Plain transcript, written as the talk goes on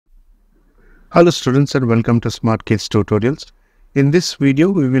Hello students and welcome to SmartKidz tutorials. In this video,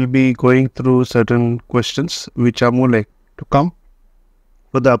 we will be going through certain questions which are more like to come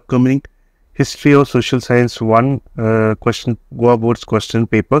for the upcoming History of Social Science 1 Goa Board's question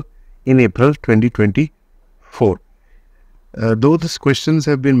paper in April 2024. Though these questions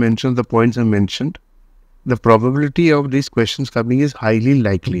have been mentioned, the points are mentioned, the probability of these questions coming is highly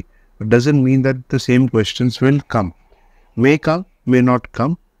likely. It doesn't mean that the same questions will come. May come, may not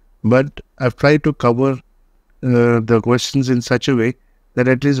come. But I've tried to cover the questions in such a way that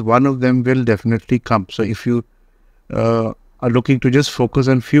at least one of them will definitely come. So if you are looking to just focus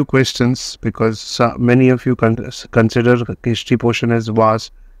on few questions, because many of you consider history portion as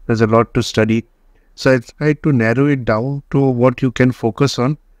vast, there's a lot to study. So I tried to narrow it down to what you can focus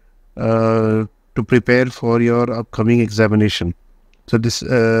on to prepare for your upcoming examination. So this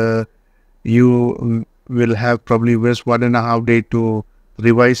you will have probably just 1.5 days to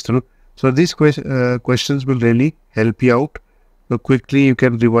revise through. So these questions will really help you out. So quickly you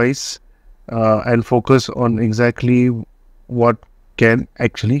can revise and focus on exactly what can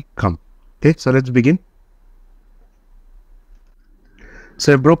actually come. Okay, so let's begin.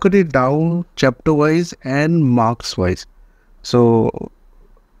 So I've broken it down chapter wise and marks wise. So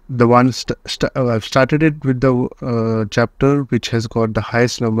the one I've started it with the chapter which has got the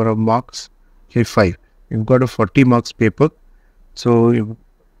highest number of marks. Okay, 5. You've got a 40 marks paper. So you've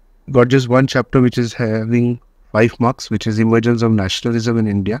got just one chapter which is having 5 marks, which is Emergence of Nationalism in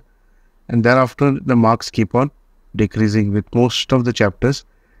India. And thereafter, the marks keep on decreasing with most of the chapters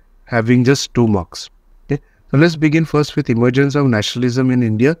having just 2 marks. Okay. So let's begin first with Emergence of Nationalism in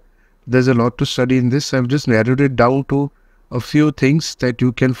India. There's a lot to study in this. I've just narrowed it down to a few things that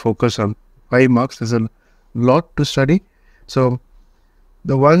you can focus on. 5 marks, there's a lot to study. So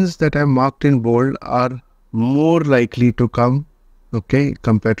the ones that I've marked in bold are more likely to come, okay,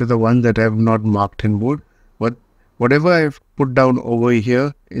 compared to the one that I have not marked in bold. But whatever I've put down over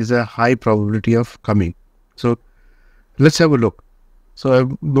here is a high probability of coming. So let's have a look. So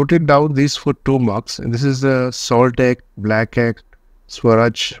I've noted down these for 2 marks, and this is the Salt Act, Black Act,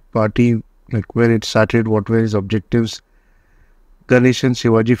 Swaraj Party, like when it started, what were its objectives, Ganesh and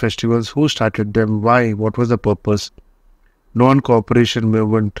Shivaji festivals, who started them, why, what was the purpose, non-cooperation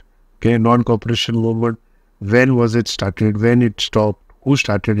movement, okay, non-cooperation movement, when was it started, when it stopped, who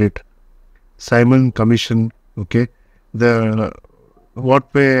started it, Simon Commission, okay,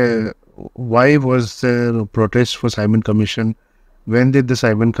 why was there protest for Simon Commission, when did the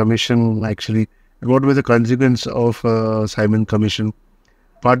Simon Commission actually, what were the consequences of Simon Commission,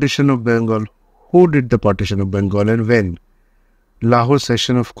 partition of Bengal, who did the partition of Bengal and when, Lahore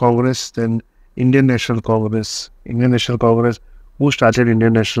session of Congress, then Indian National Congress, who started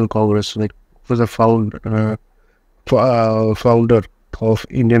Indian National Congress, like was a founder of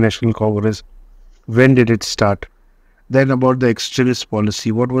Indian National Congress, when did it start, then about the extremist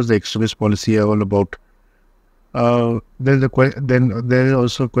policy, what was the extremist policy all about, then there is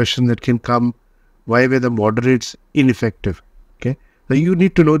also a question that can come, why were the moderates ineffective, okay, so you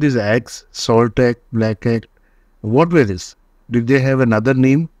need to know these acts, Salt Act, Black Act, what were these, did they have another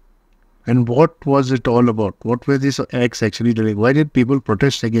name? And what was it all about? What were these acts actually doing? Why did people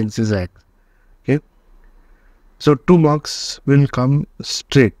protest against these acts? Okay. So 2 marks will come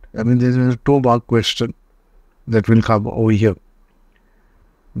straight. I mean, there is a 2 mark question that will come over here.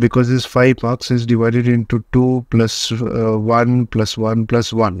 Because this 5 marks is divided into 2 plus 1 plus 1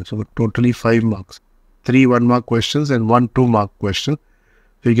 plus 1. So totally 5 marks. 3 1 mark questions and 1 2 mark question.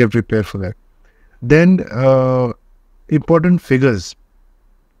 So you can prepare for that. Then important figures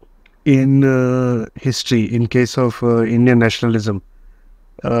in history, in case of Indian nationalism,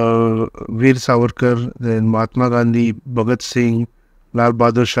 Veer Savarkar, then Mahatma Gandhi, Bhagat Singh, Lal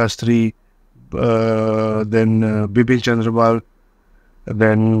Bahadur Shastri, then Bipin Chandrapal,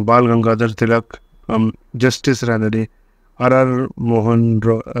 then Bal Gangadhar Tilak, Justice Ranade, R.R. Mohan,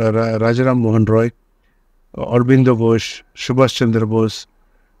 Rajaram Mohan Roy, Aurobindo Ghosh, Subhash Chandra Bose,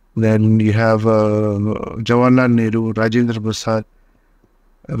 then you have Jawaharlal Nehru, Rajendra Prasad,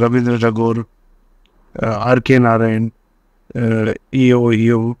 Rabindra Tagore, R.K. Narayan,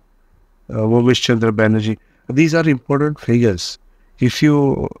 E.O. Vomish Chandra Banerjee. These are important figures. If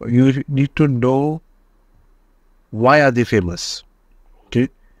you need to know why are they famous. Okay,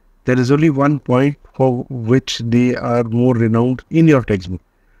 there is only one point for which they are more renowned in your textbook.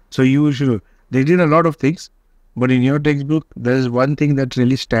 So they did a lot of things, but in your textbook there is one thing that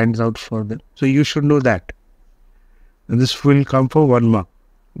really stands out for them. So you should know that. And this will come for 1 mark.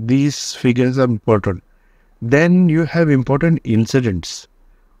 These figures are important. Then you have important incidents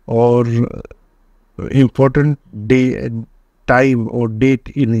or important time or date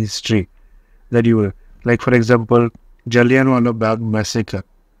in history that you, like for example, Jallianwala Bagh massacre.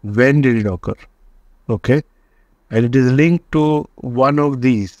 When did it occur? Okay, and it is linked to one of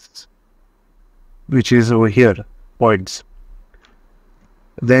these, which is over here, points.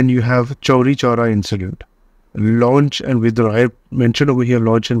 Then you have Chauri Chaura incident, launch and withdrawal. I mentioned over here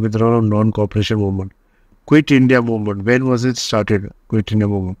launch and withdrawal of non-cooperation movement. Quit India movement. When was it started? Quit India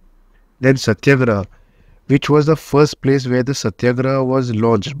movement. Then Satyagraha, which was the first place where the Satyagraha was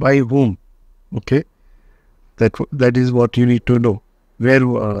launched. By whom? Okay, that is what you need to know. Where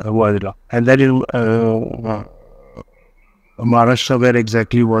was it? And then in Maharashtra, where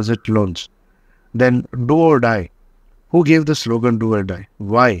exactly was it launched? Then do or die. Who gave the slogan do or die?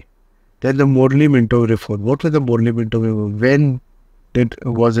 Why? Then the Morley Minto reform. What was the Morley Minto reform? When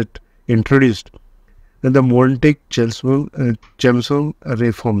was it introduced? Then the Montic Chelmsford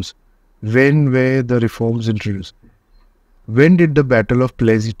reforms. When were the reforms introduced? When did the Battle of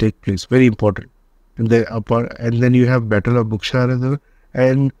Plassey take place? Very important. And then you have Battle of Bukhara.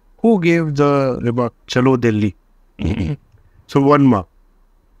 And who gave the remark? Chalo Delhi. So 1 mark.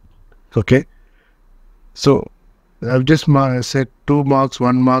 Okay. So I've just said 2 marks,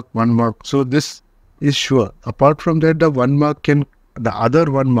 1 mark, 1 mark. So this is sure. Apart from that, the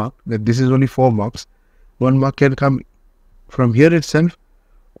other 1 mark, that this is only 4 marks, 1 mark can come from here itself,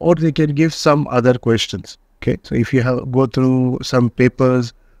 or they can give some other questions. Okay. So if you go through some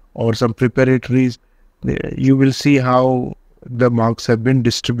papers or some preparatories, you will see how the marks have been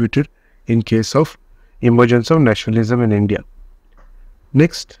distributed in case of emergence of nationalism in India.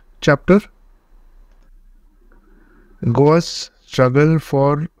 Next chapter, Goa's struggle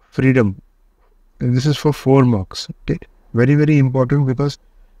for freedom. And this is for 4 marks. Okay, very, very important because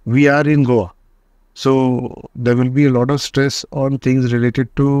we are in Goa. So there will be a lot of stress on things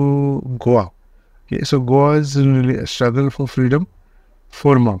related to Goa. Okay, so Goa's struggle for freedom,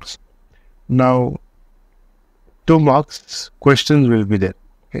 4 marks. Now, 2 marks questions will be there.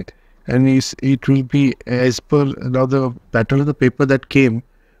 Okay, and it will be as per now the pattern of the paper that came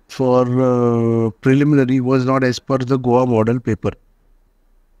for preliminary was not as per the Goa model paper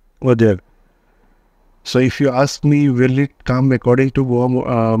over there. So if you ask me, will it come according to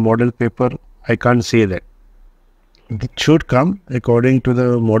Goa model paper? I can't say that. It should come according to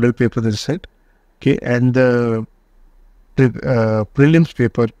the model paper that is said. Okay, and the prelims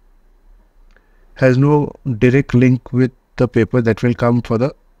paper has no direct link with the paper that will come for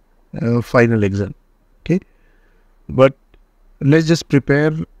the final exam. Okay, but let's just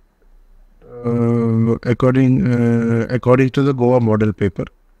prepare according to the Goa model paper,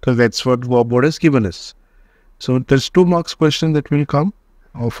 because that's what Goa board has given us. So there's 2 marks question that will come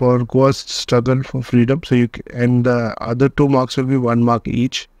for Goa's struggle for freedom. So and the other 2 marks will be 1 mark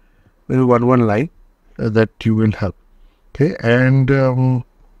each, with one line that you will have. Okay, and 2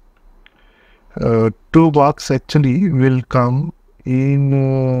 marks actually will come in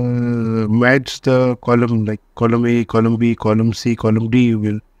match the column, like column A, column B, column C, column D you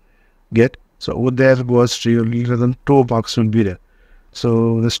will get. So over there was really rather than 2 marks will be there.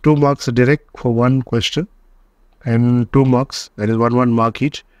 So there's 2 marks direct for 1 question and 2 marks, that is 1 mark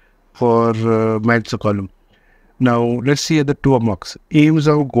each for match the column. Now let's see at the 2 marks. Aims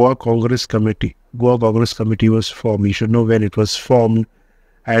of Goa Congress Committee. Goa Congress Committee was formed. You should know when it was formed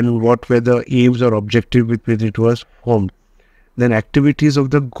and what were the aims or objectives with which it was formed. Then activities of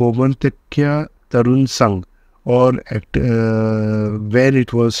the Gomantakya Tarun Sangh, or where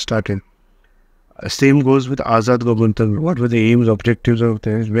it was started. Same goes with Azad Gomantak. What were the aims, objectives of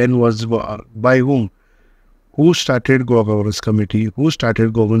this? When was, by whom? Who started Goa Congress Committee? Who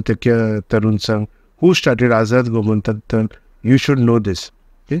started Gomantakya Tarun Sangh? Who started Azad Gomantak? You should know this.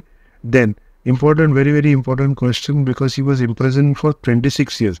 Okay. Then important, very, very important question, because he was imprisoned for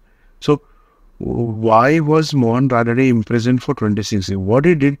 26 years. So why was Mohan Ranade imprisoned for 26 years? What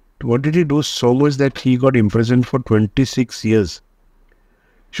did he do so much that he got imprisoned for 26 years?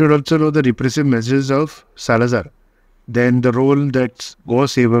 Should also know the repressive measures of Salazar. Then the role that Goa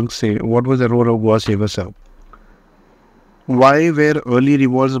Sevak, what was the role of Goa Sevak? Why were early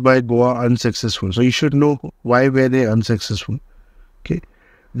revolts by Goa unsuccessful? So you should know why were they unsuccessful. Okay.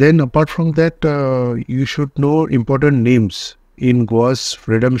 Then apart from that, you should know important names in Goa's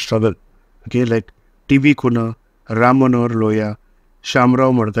freedom struggle. Okay, like T.V. Kuna, Ram Manohar Loya,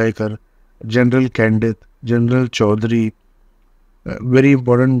 Shamrao Madgaikar, General Candid, General Chaudhary. Very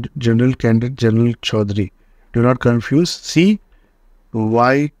important, General Candid, General Chaudhary. Do not confuse. See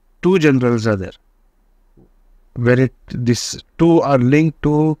why 2 generals are there. Where these 2 are linked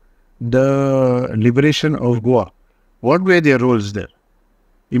to the liberation of Goa. What were their roles there?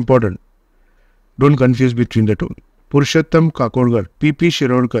 Important. Don't confuse between the 2. Purushottam Kakodkar, P.P.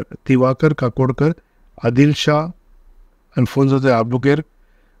 Shirorkar, Diwakar Kakodkar, Adil Shah, Alfonso de Albuquerque,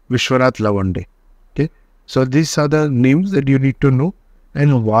 Vishwanath Lavande. Okay, so these are the names that you need to know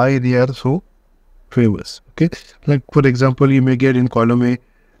and why they are so famous. Okay, like for example, you may get in column A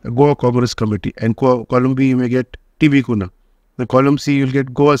Goa Congress Committee, and column B you may get T.V. Kuna. The column C you'll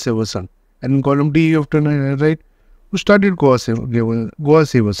get Goa Seva Sangh, and in column D you have to write who started Goa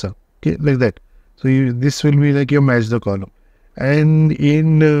Seva Sangh. Okay, like that. So this will be like your match the column. And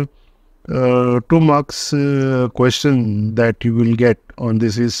in 2 marks question that you will get on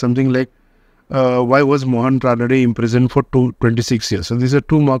this is something like why was Mohan Ranade imprisoned for 26 years? So these are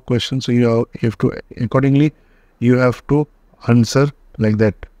 2 mark questions. So you have to accordingly you have to answer like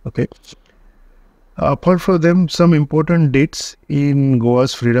that. Okay. Apart from them, some important dates in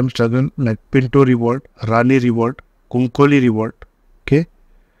Goa's freedom struggle like Pinto Revolt, Rani Revolt, Kunkoli Revolt. Okay.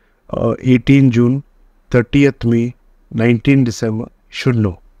 18 June, 30th May, 19 December, should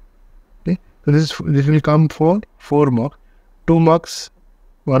know. Okay. So this will come for 4 marks. 2 marks,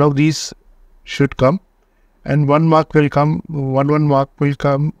 one of these should come, and 1 mark will come, one mark will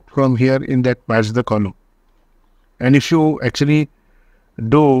come from here in that match the column. And if you actually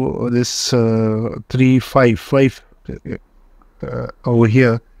do this 3, 5 over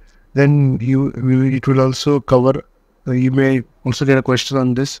here, then it will also cover, you may also get a question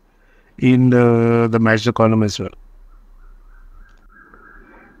on this in the match the column as well.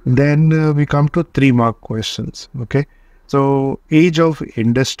 Then we come to 3 mark questions. Okay, so Age of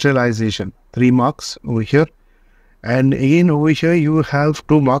Industrialization, 3 marks over here, and again over here you have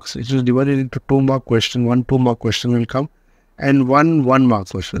 2 marks. It is divided into 2 mark question. 1 2 mark question will come, and 1 1 mark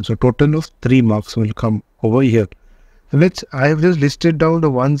question. So total of 3 marks will come over here. So I have just listed down the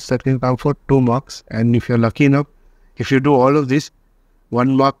ones that can come for 2 marks, and if you're lucky enough, if you do all of this,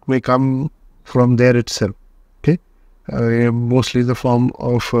 1 mark may come from there itself. Okay, mostly the form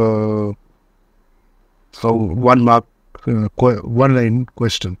of 1 mark 1 line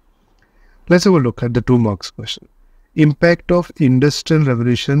question. Let's have a look at the 2 marks question. Impact of Industrial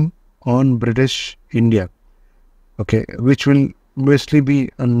Revolution on British India. Okay, which will mostly be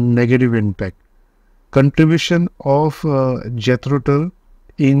a negative impact. Contribution of Jethro Tull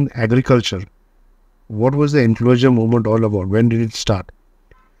in agriculture. What was the enclosure movement all about? When did it start?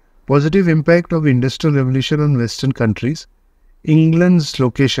 Positive impact of Industrial Revolution on Western countries. England's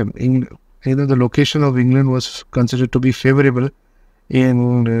location. The location of England was considered to be favorable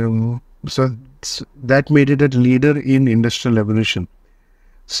so that made it a leader in Industrial Revolution.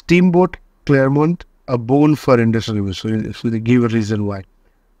 Steamboat Claremont, a boon for Industrial Revolution. So they give a reason why.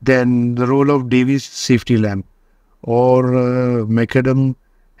 Then the role of Davy's safety lamp, or macadam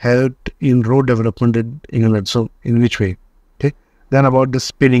helped in road development in England. So in which way? Okay. Then about the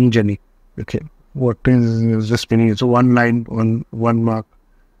spinning jenny. Okay. What is the spinning? So 1 line on 1 mark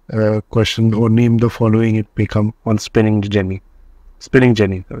question, or name the following, it become on spinning jenny. Spinning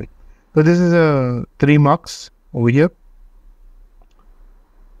jenny, sorry. So this is 3 marks over here.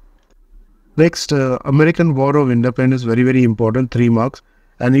 Next, American War of Independence, very, very important, 3 marks.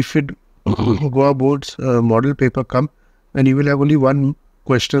 And if it Goa Board's model paper come, then you will have only 1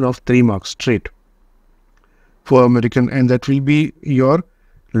 question of 3 marks straight for American, and that will be your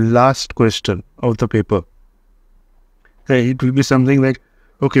last question of the paper. Okay, it will be something like,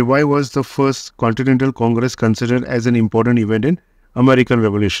 okay, why was the first Continental Congress considered as an important event in American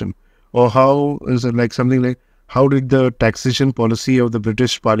Revolution? Or how is it like something like, how did the taxation policy of the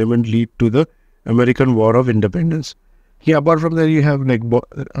British Parliament lead to the American War of Independence? Yeah, apart from that, you have like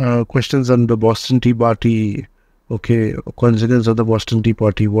questions on the Boston Tea Party. Okay, consequence of the Boston Tea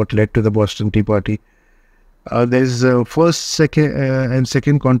Party, what led to the Boston Tea Party. There's first, second, and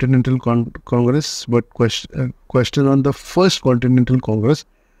second Continental Congress, but question on the first Continental Congress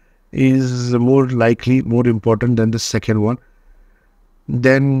is more likely, more important than the second one.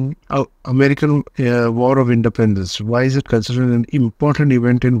 Then American War of Independence. Why is it considered an important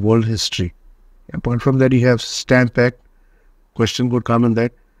event in world history? Apart from that, you have Stamp Act. Question could come in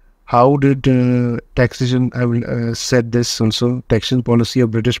that. How did taxation, I will said this also, taxation policy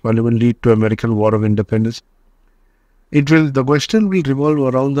of British Parliament lead to American War of Independence? The question will revolve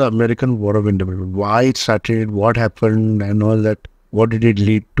around the American War of Independence. Why it started, what happened, and all that. What did it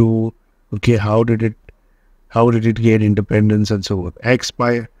lead to? Okay, how did it gain independence, and so on.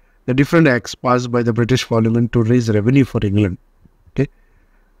 The different acts passed by the British Parliament to raise revenue for England. Okay,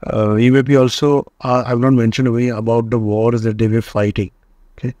 you may be also, I have not mentioned away about the wars that they were fighting.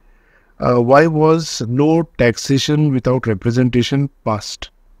 Okay, why was no taxation without representation passed?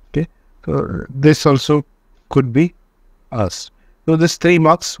 Okay, so this also could be asked. So this 3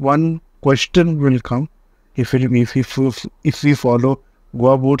 marks, 1 question will come, If we follow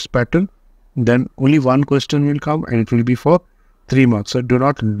Goa board's pattern, then only one question will come and it will be for 3 marks. So do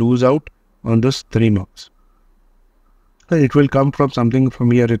not lose out on those 3 marks. It will come from something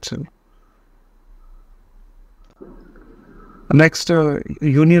from here itself. Next,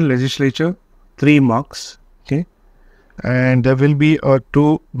 Union Legislature, 3 marks. Okay, and there will be a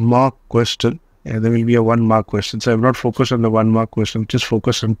 2-mark question and there will be a 1-mark question. So I have not focused on the 1-mark question, just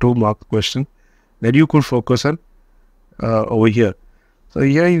focus on 2-mark question that you could focus on over here. So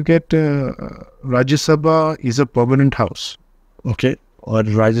here you get Rajya Sabha is a permanent house, okay, or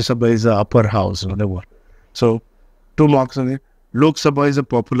Rajya Sabha is a upper house, whatever. So 2 marks on it. Lok Sabha is a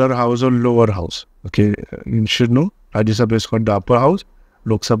popular house or lower house. Okay, you should know Rajya Sabha is called the upper house,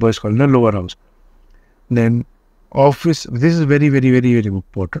 Lok Sabha is called the lower house. Then office, this is very, very, very, very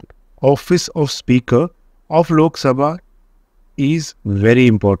important. Office of Speaker of Lok Sabha is very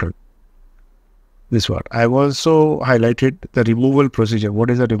important. This one. I have also highlighted the removal procedure. What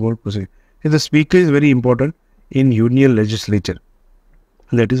is the removal procedure? The Speaker is very important in Union Legislature.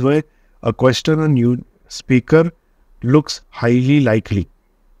 That is why a question on Speaker looks highly likely.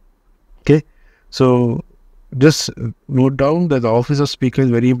 Okay. So just note down that the office of Speaker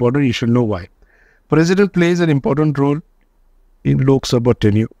is very important. You should know why. President plays an important role in Lok Sabha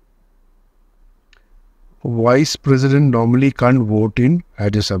tenure. Vice President normally can't vote in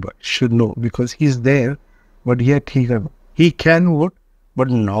Rajya Sabha. Should know because he's there, but yet he can vote, but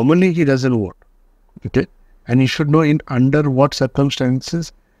normally he doesn't vote. Okay, and he should know in under what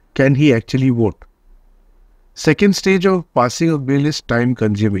circumstances can he actually vote. Second stage of passing of bill is time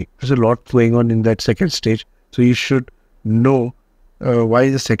consuming. There's a lot going on in that second stage, so you should know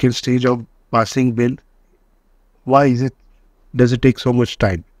why the second stage of passing bill. Why does it take so much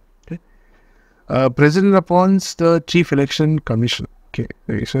time? President appoints the Chief Election Commission. Okay,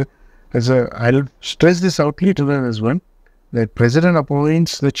 so I'll stress this out later as well. That President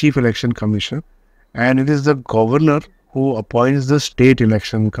appoints the Chief Election Commission, and it is the Governor who appoints the State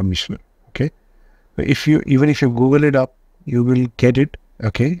Election Commissioner. Okay, if you Google it up, you will get it.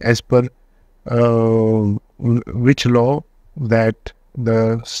 Okay, as per which law that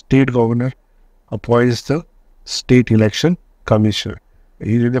the State Governor appoints the State Election Commissioner.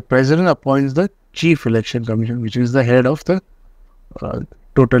 The President appoints the Chief Election Commission, which is the head of the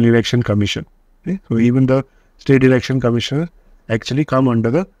Total Election Commission. Okay? So even the State Election Commissioner actually come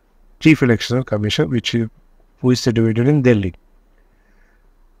under the Chief Election Commission, who is situated in Delhi.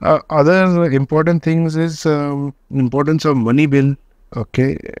 Other important things is importance of money bill.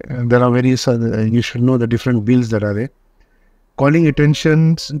 Okay, there are various you should know the different bills that are there. Calling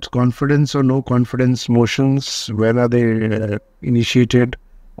attention, confidence or no confidence motions, when are they initiated,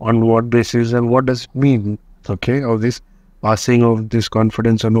 on what basis, and what does it mean, okay, of this passing of this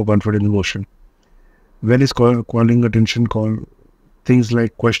confidence or no confidence motion. When is calling attention called? Things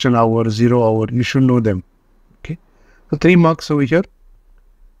like question hour, 0 hour, you should know them. Okay, so 3 marks over here.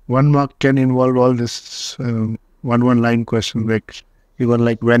 1 mark can involve all this one line question, like even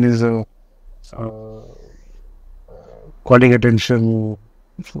like when is a calling attention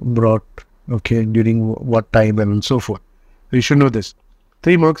brought, okay, during what time and so forth. You should know this.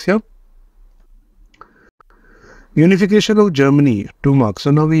 3 marks here. Unification of Germany, 2 marks.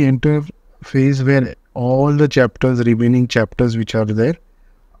 So now we enter phase where all the chapters, remaining chapters which are there,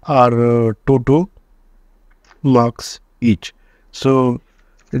 are 2 marks each. So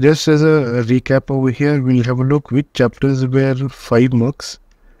just as a recap over here, we'll have a look which chapters were 5 marks.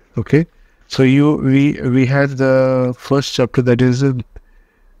 Okay, so we had the first chapter, that is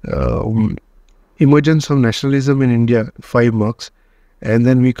Emergence of Nationalism in India, 5 marks. And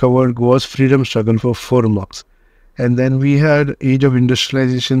then we covered Goa's freedom struggle for 4 marks. And then we had Age of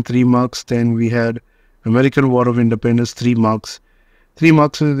Industrialization, 3 marks. Then we had American War of Independence, 3 marks. 3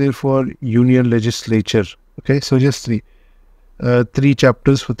 marks is there for Union Legislature. Okay, so just 3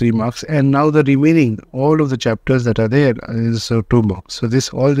 chapters for 3 marks. And now the remaining, all of the chapters that are there is 2 marks. So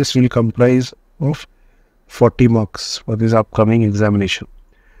all this will comprise of 40 marks for this upcoming examination.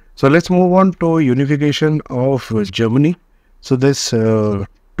 So let's move on to unification of Germany. So there's 2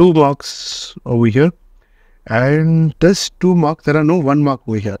 marks over here, and this 2 marks, there are no 1 mark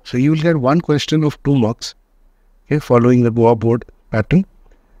over here. So you will get 1 question of 2 marks, okay, following the Goa board pattern.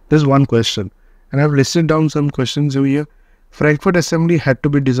 There's 1 question, and I've listed down some questions over here. Frankfurt Assembly had to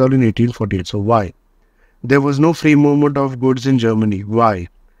be dissolved in 1848. So why? There was no free movement of goods in Germany. Why?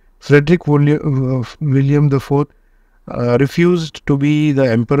 Frederick William IV refused to be the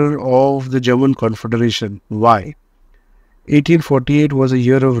emperor of the German Confederation. Why? 1848 was a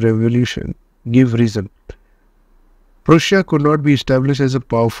year of revolution. Give reason. Prussia could not be established as a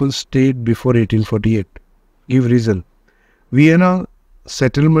powerful state before 1848. Give reason. Vienna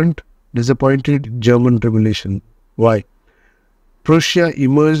settlement disappointed German revolution. Why? Prussia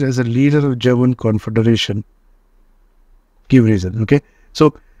emerged as a leader of German Confederation. Give reason. Okay.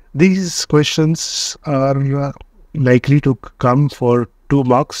 So these questions are likely to come for 2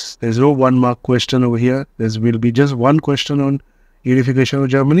 marks. There's no 1 mark question over here. There will be just one question on unification of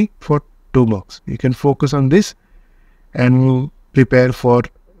Germany for 2 marks. You can focus on this and prepare for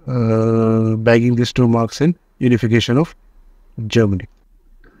bagging these 2 marks in unification of Germany.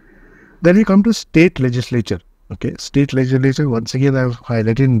 Then we come to state legislature. Okay, state legislature, once again I've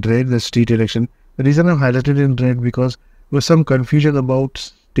highlighted in red the state election. The reason I've highlighted in red because there was some confusion about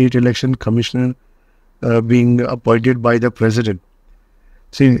state election commissioner being appointed by the president.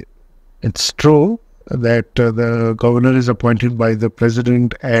 See, it's true that the governor is appointed by the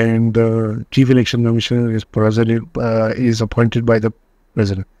president and the chief election commissioner is appointed by the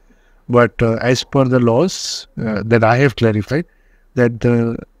president. But as per the laws that I have clarified, that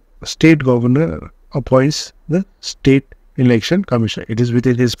the state governor appoints the state election commissioner. It is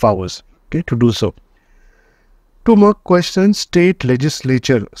within his powers, okay, to do so. 2 mark questions, state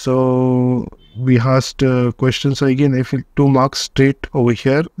legislature. So we asked questions. So again, if 2 marks straight over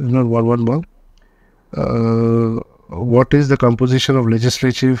here, not 1 mark. What is the composition of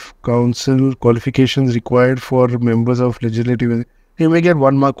legislative council? Qualifications required for members of legislative. You may get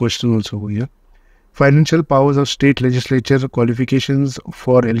 1 mark question also over here. Financial powers of state legislature, qualifications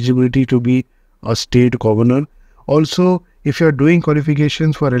for eligibility to be a state governor. Also, if you are doing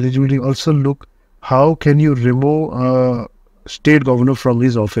qualifications for eligibility, also look how can you remove a state governor from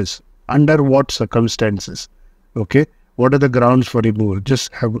his office, under what circumstances, okay, what are the grounds for removal.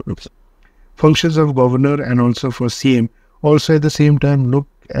 Just have functions of governor and also for CM. Also at the same time look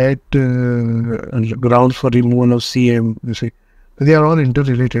at grounds for removal of CM. You see, they are all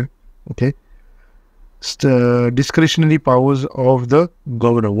interrelated, okay. Discretionary powers of the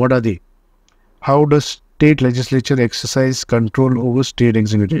governor, what are they? How does state legislature exercise control over state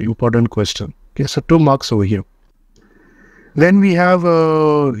executive? Important question. Okay, so 2 marks over here. Then we have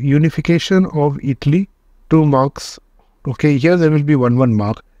unification of Italy, 2 marks. Okay, here there will be 1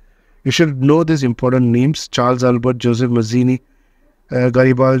 mark. You should know these important names: Charles Albert, Joseph Mazzini,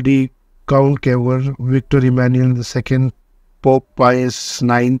 Garibaldi, Count Cavour, Victor Emmanuel II, Pope Pius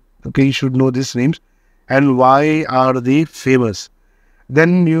IX. Okay, you should know these names. And why are they famous?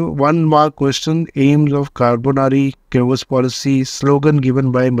 Then 1 mark question, aims of Carbonari, Cavour's policy, slogan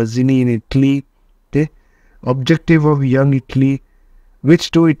given by Mazzini in Italy, okay. Objective of young Italy,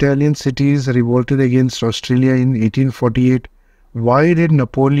 which 2 Italian cities revolted against Australia in 1848, why did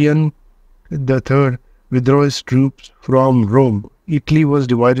Napoleon III withdraw his troops from Rome? Italy was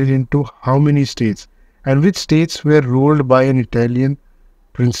divided into how many states, and which states were ruled by an Italian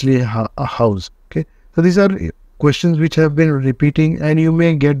princely house, okay. So these are questions which have been repeating, and you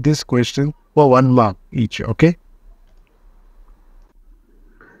may get this question for 1 mark each, okay.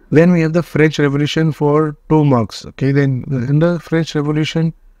 Then we have the French Revolution for 2 marks, okay. Then in the French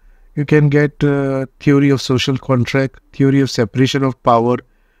Revolution, you can get theory of social contract, theory of separation of power,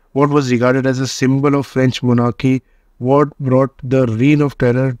 what was regarded as a symbol of French monarchy, what brought the reign of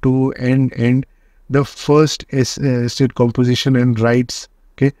terror to an end, the first state composition and rights,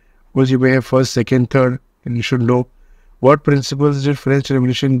 okay. Because you may have first, second, third, and you should know what principles did French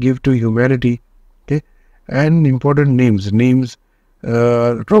Revolution give to humanity, okay, and important names,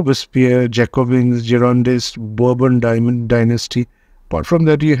 Robespierre, Jacobins, Girondists, Bourbon dynasty. Apart from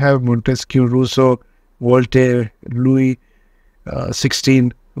that, you have Montesquieu, Rousseau, Voltaire, Louis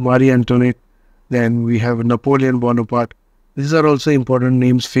XVI, Marie Antoinette. Then we have Napoleon Bonaparte. These are also important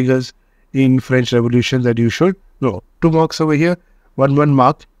names, figures in French Revolution that you should know. 2 marks over here, 1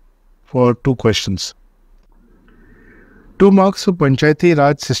 mark for 2 questions. 2 marks for Panchayati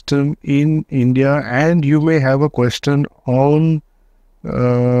Raj system in India, and you may have a question on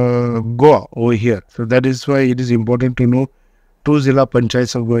Goa over here. So that is why it is important to know 2 Zilla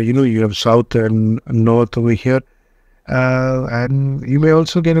Panchayats of Goa. You know, you have south and north over here. And you may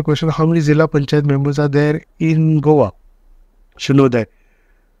also get a question, how many Zilla Panchayat members are there in Goa? Should know that.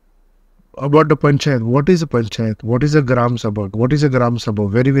 About the Panchayat, what is a Panchayat? What is a Gram Sabha? What is a Gram Sabha?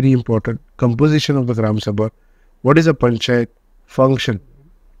 Very, very important. Composition of the Gram Sabha. What is a Panchayat? Function.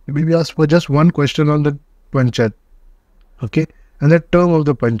 You may be asked for just 1 question on the Panchayat. Okay. And the term of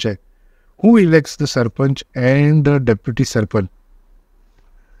the Panchayat. Who elects the Sarpanch and the Deputy Sarpanch?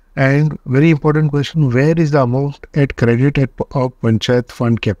 And very important question, where is the amount at credit of Panchayat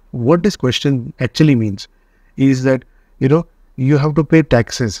fund kept? What this question actually means is that, you know, you have to pay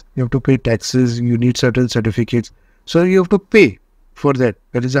taxes. You have to pay taxes. You need certain certificates. So you have to pay for that.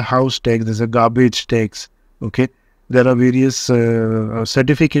 There is a house tax. There is a garbage tax. Okay, there are various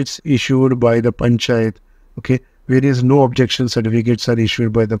certificates issued by the Panchayat. Okay, various no objection certificates are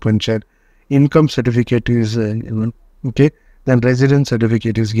issued by the Panchayat. Income certificate is given. Okay, then residence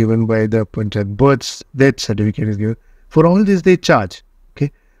certificate is given by the Panchayat. Birth, death certificate is given. For all this, they charge.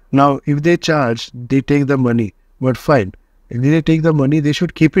 Okay, now if they charge, they take the money. But fine, if they take the money, they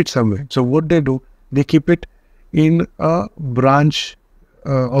should keep it somewhere. So what they do, they keep it in a branch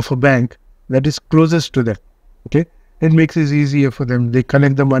of a bank that is closest to them. Okay, it makes it easier for them. They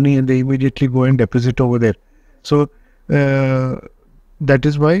collect the money and they immediately go and deposit over there. So that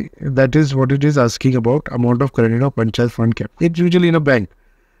is what it is asking about, amount of credit of Panchayat fund kept. It's usually in a bank.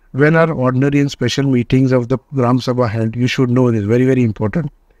 When are ordinary and special meetings of the Gram Sabha held? You should know this. Very, very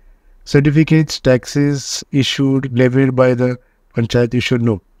important. Certificates, taxes issued, levied by the Panchayat, you should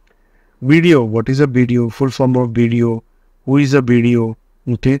know. BDO, what is a BDO? Full form of BDO. Who is a BDO?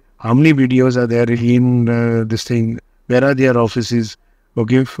 Okay, how many BDOs are there in this thing? Where are their offices?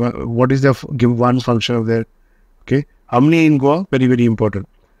 Okay, what is the give one function of there? Okay, how many in Goa? Very, very important.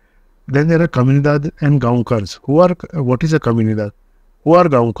 Then there are Comunidad and Gaunkars. What is a Comunidad? Who are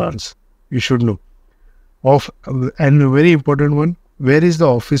Gaunkars? You should know. And a very important one, where is the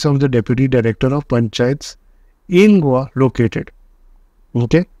office of the Deputy Director of Panchayats in Goa located?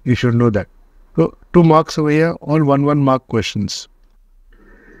 Okay, you should know that. So 2 marks over here, all 1 mark questions.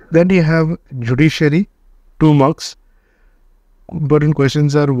 Then you have Judiciary, 2 marks. Important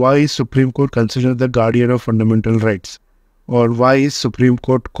questions are, why is Supreme Court considered the guardian of fundamental rights? Or why is Supreme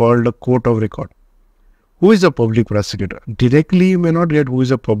Court called a court of record? Who is a public prosecutor? Directly you may not get who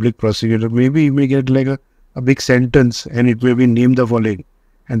is a public prosecutor. Maybe you may get like a big sentence and it may be named the following.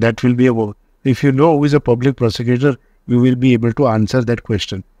 And that will be a... If you know who is a public prosecutor, you will be able to answer that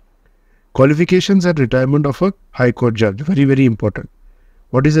question. Qualifications and retirement of a High Court judge. Very, very important.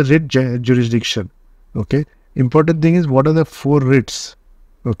 What is a writ jurisdiction? Okay. Important thing is, what are the 4 writs?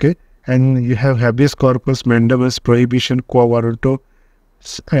 Okay. And you have habeas corpus, mandamus, prohibition, quo warranto,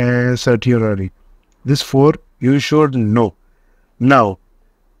 certiorari. These 4 you should know. Now,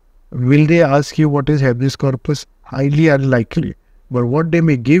 will they ask you what is habeas corpus? Highly unlikely. But what they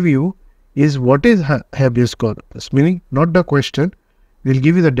may give you is what is habeas corpus. Meaning, not the question. They'll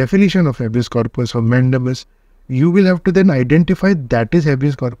give you the definition of habeas corpus or mandamus. You will have to then identify that is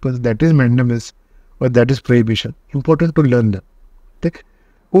habeas corpus, that is mandamus, or that is prohibition. Important to learn that. Okay.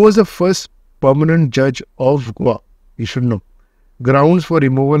 Who was the first permanent judge of Goa? You should know. Grounds for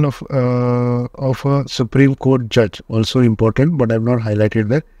removal of a Supreme Court judge. Also important, but I have not highlighted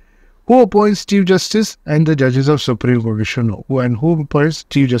that. Who appoints Chief Justice and the judges of Supreme Court? You should know. Who appoints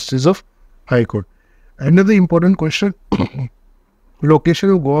Chief Justice of High Court? Another important question. Location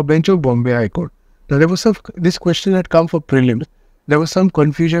of Goa Bench of Bombay High Court. Now, this question had come for prelims. There was some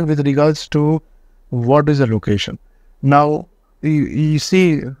confusion with regards to what is the location. Now, you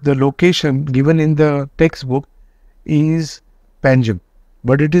see the location given in the textbook is Panjim,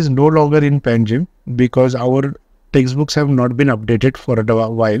 but it is no longer in Panjim because our textbooks have not been updated for a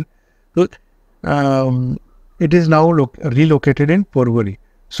while. So, it is now relocated in Porvorim.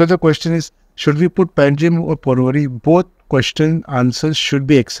 So, the question is, should we put Panjim or Porvorim? Both question answers should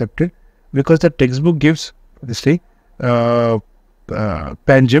be accepted because the textbook gives this thing,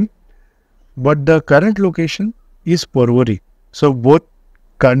 Panjim, but the current location is Porvorim. So, both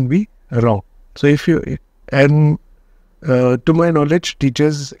can't be wrong. So, if you, and to my knowledge,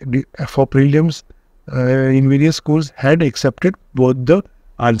 teachers for prelims in various schools had accepted both the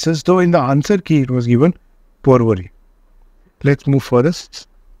answers, though in the answer key it was given Porvorim. Let's move further.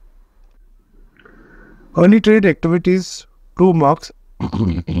 Early trade activities, 2 marks.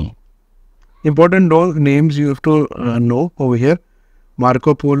 Important names you have to know over here.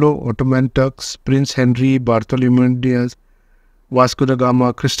 Marco Polo, Ottoman Turks, Prince Henry, Bartholomew Diaz, Vasco da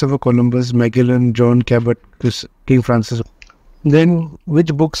Gama, Christopher Columbus, Magellan, John Cabot, King Francis. Then,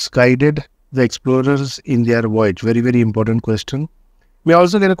 which books guided the explorers in their voyage? Very, very important question. We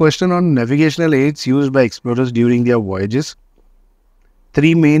also get a question on navigational aids used by explorers during their voyages.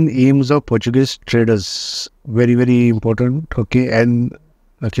 3 main aims of Portuguese traders. Very, very important. Okay, and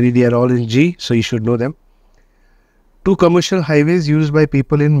actually they are all in G, so you should know them. 2 commercial highways used by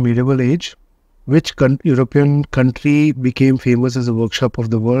people in medieval age. Which European country became famous as a workshop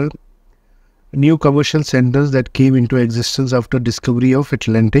of the world? New commercial centers that came into existence after discovery of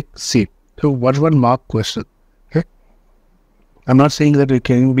Atlantic Sea. So, 1 mark question. Okay? I'm not saying that it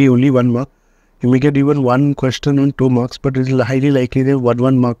can be only 1 mark. You may get even 1 question on 2 marks, but it is highly likely that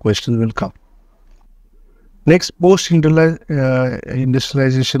 1 mark question will come. Next,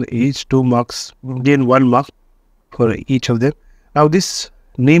 post-industrialization age, 2 marks, again 1 mark for each of them. Now, these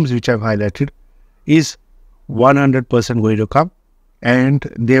names which I've highlighted is 100% going to come, and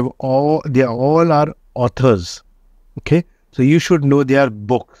they all are authors. Okay, so you should know their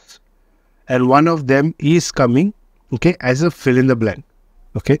books, and one of them is coming, okay, as a fill in the blank.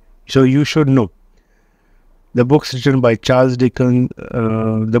 Okay, so you should know the books written by Charles Dickens.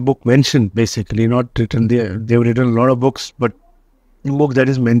 The book mentioned, basically not written there. They've written a lot of books, but the book that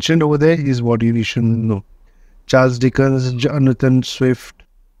is mentioned over there is what you should know. Charles Dickens, Jonathan Swift,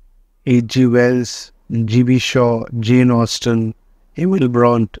 H.G. Wells, G.B. Shaw, Jane Austen, Emil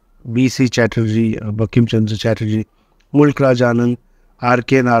Bront, B.C. Chatterjee, Bankim Chandra Chatterjee, Mulk Raj Anand,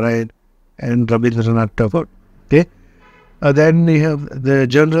 R.K. Narayan, and Rabindranath Tagore. Okay. Then you have the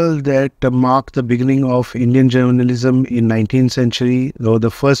journal that marked the beginning of Indian journalism in 19th century, or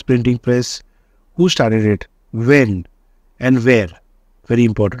the first printing press. Who started it? When? And where? Very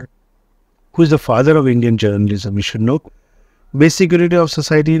important. Who is the father of Indian journalism? We should know. Basic unity of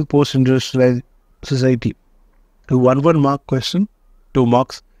society in post-industrialized society. 1 mark question, 2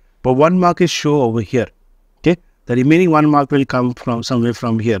 marks. But 1 mark is shown over here. Okay, the remaining 1 mark will come from somewhere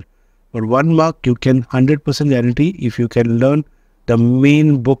from here. But 1 mark you can 100% guarantee if you can learn the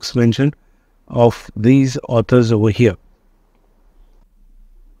main books mentioned of these authors over here.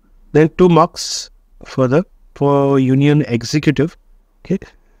 Then 2 marks for Union Executive. Okay,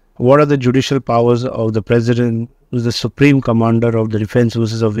 what are the judicial powers of the President, who is the Supreme Commander of the Defence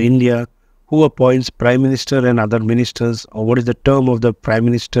Forces of India, who appoints Prime Minister and other ministers, or what is the term of the Prime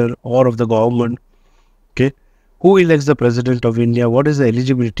Minister or of the government. Okay, who elects the President of India, what is the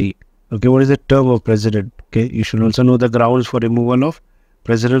eligibility. Okay, what is the term of President? Okay, you should also know the grounds for removal of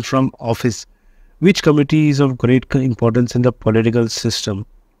President from office. Which committee is of great importance in the political system?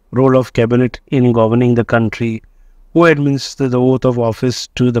 Role of Cabinet in governing the country. Who administers the oath of office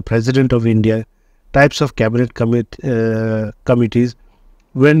to the President of India? Types of Cabinet committees.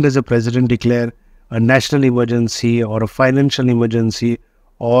 When does the President declare a national emergency or a financial emergency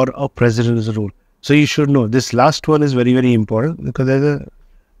or a President's rule? So you should know this last one is very, very important, because there's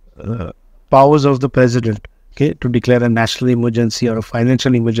a powers of the President, okay, to declare a national emergency or a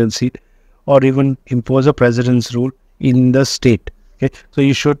financial emergency, or even impose a President's rule in the state. Okay, so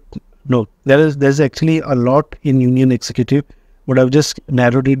you should know there's actually a lot in Union Executive, but I've just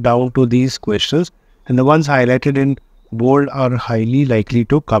narrowed it down to these questions, and the ones highlighted in bold are highly likely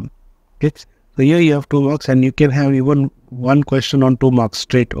to come. Okay, so here you have 2 marks, and you can have even 1 question on 2 marks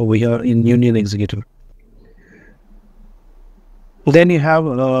straight over here in Union Executive. Then you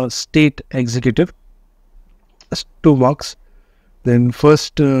have State Executive, 2 marks. Then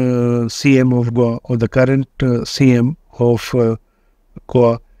first CM of Goa, or the current CM of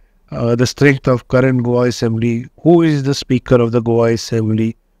Goa, the strength of current Goa Assembly, who is the Speaker of the Goa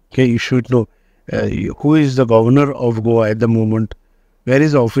Assembly. Okay, you should know who is the Governor of Goa at the moment, where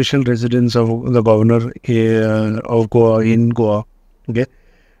is the official residence of the Governor of Goa in Goa. Okay,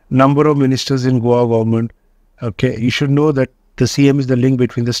 number of ministers in Goa government. Okay, you should know that the CM is the link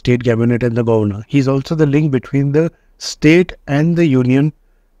between the state cabinet and the governor. He is also the link between the state and the union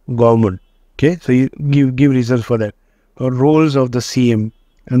government. Okay, so you give reasons for that. Roles of the CM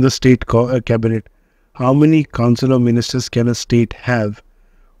and the state cabinet. How many council of ministers can a state have?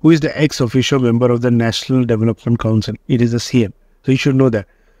 Who is the ex-officio member of the National Development Council? It is the CM. So you should know that.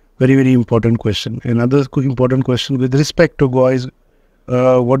 Very, very important question. Another important question with respect to Goa is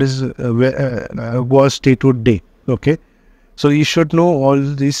what is Goa Statehood Day? Okay. So you should know all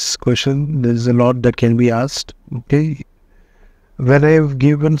these questions. There is a lot that can be asked. Okay. When I have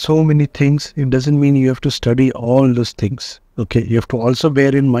given so many things, it doesn't mean you have to study all those things. Okay. You have to also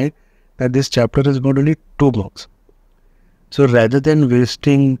bear in mind that this chapter has got only 2 marks. So rather than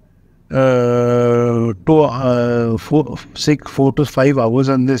wasting 4 to 5 hours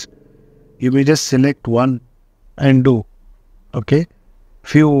on this, you may just select one and do. Okay.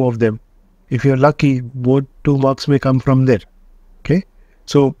 Few of them. If you're lucky, both 2 marks may come from there. Okay.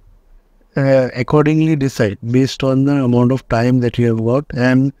 So accordingly decide based on the amount of time that you have got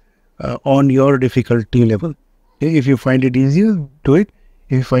and on your difficulty level. Okay? If you find it easier, do it.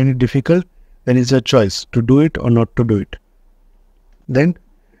 If you find it difficult, then it's a choice to do it or not to do it. Then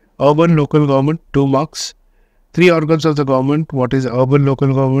urban local government, 2 marks. 3 organs of the government. What is urban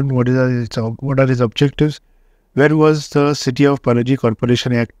local government? What are its objectives? When was the City of Panaji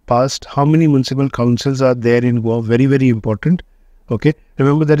Corporation Act passed? How many municipal councils are there in Goa? Very, very important. Okay.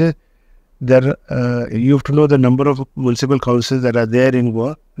 Remember that you have to know the number of municipal councils that are there in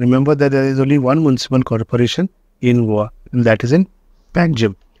Goa. Remember that there is only one municipal corporation in Goa, and that is in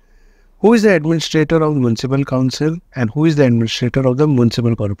Panchayati. Who is the administrator of the municipal council and who is the administrator of the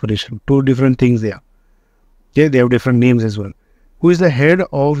municipal corporation? 2 different things there. Okay, they have different names as well. who is the head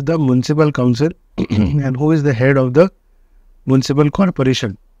of the municipal council and who is the head of the municipal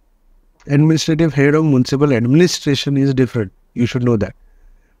corporation. Administrative head of municipal administration is different. You should know that.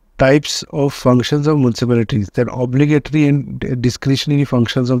 Types of functions of municipalities, then obligatory and discretionary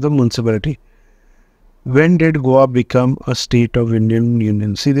functions of the municipality. When did Goa become a state of Indian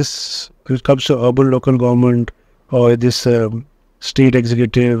Union? See, this, when it comes to urban local government or this state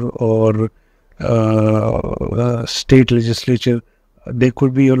executive or state legislature, there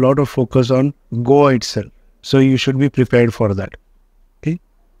could be a lot of focus on Goa itself. So you should be prepared for that. Okay,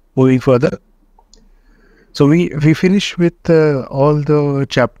 moving further. So we finish with all the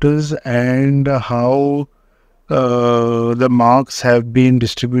chapters and how the marks have been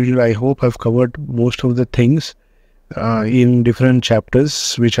distributed. I hope I've covered most of the things in different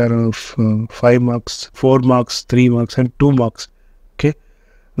chapters, which are of 5 marks, 4 marks, 3 marks, and 2 marks. Okay.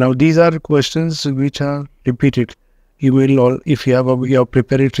 Now these are questions which are repeated. You will all, if you have your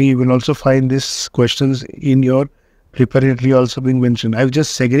preparatory, you will also find these questions in your preparatory also being mentioned. I've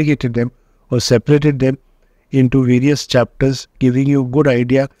just segregated them or separated them into various chapters, giving you a good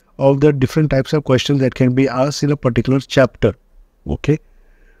idea of the different types of questions that can be asked in a particular chapter. Okay.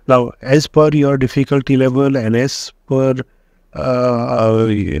 Now, as per your difficulty level and as per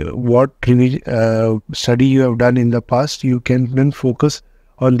what study you have done in the past, you can then focus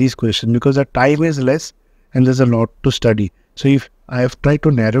on these questions because the time is less and there's a lot to study. So if I have tried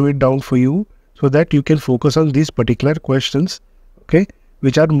to narrow it down for you so that you can focus on these particular questions, okay,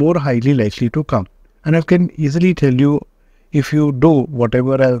 which are more highly likely to come. And I can easily tell you, if you do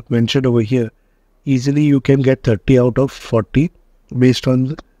whatever I've mentioned over here, easily you can get 30 out of 40 based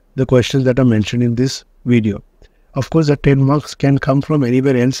on the questions that are mentioned in this video. Of course, the 10 marks can come from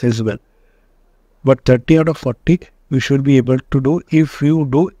anywhere else as well. But 30 out of 40, you should be able to do if you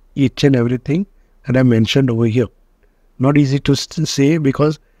do each and everything that I mentioned over here. Not easy to say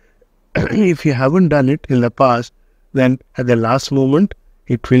because if you haven't done it in the past, then at the last moment,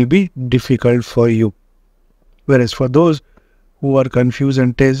 it will be difficult for you. Whereas for those who are confused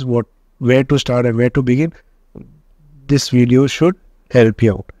and test where to start and where to begin, this video should help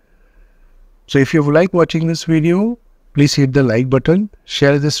you out. So if you like watching this video, please hit the like button,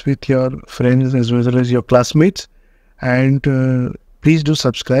 share this with your friends as well as your classmates, and please do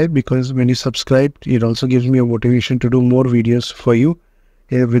subscribe, because when you subscribe, it also gives me a motivation to do more videos for you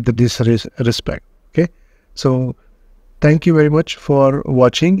with this respect. Okay, so thank you very much for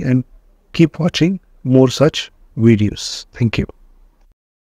watching and keep watching more such videos. Thank you.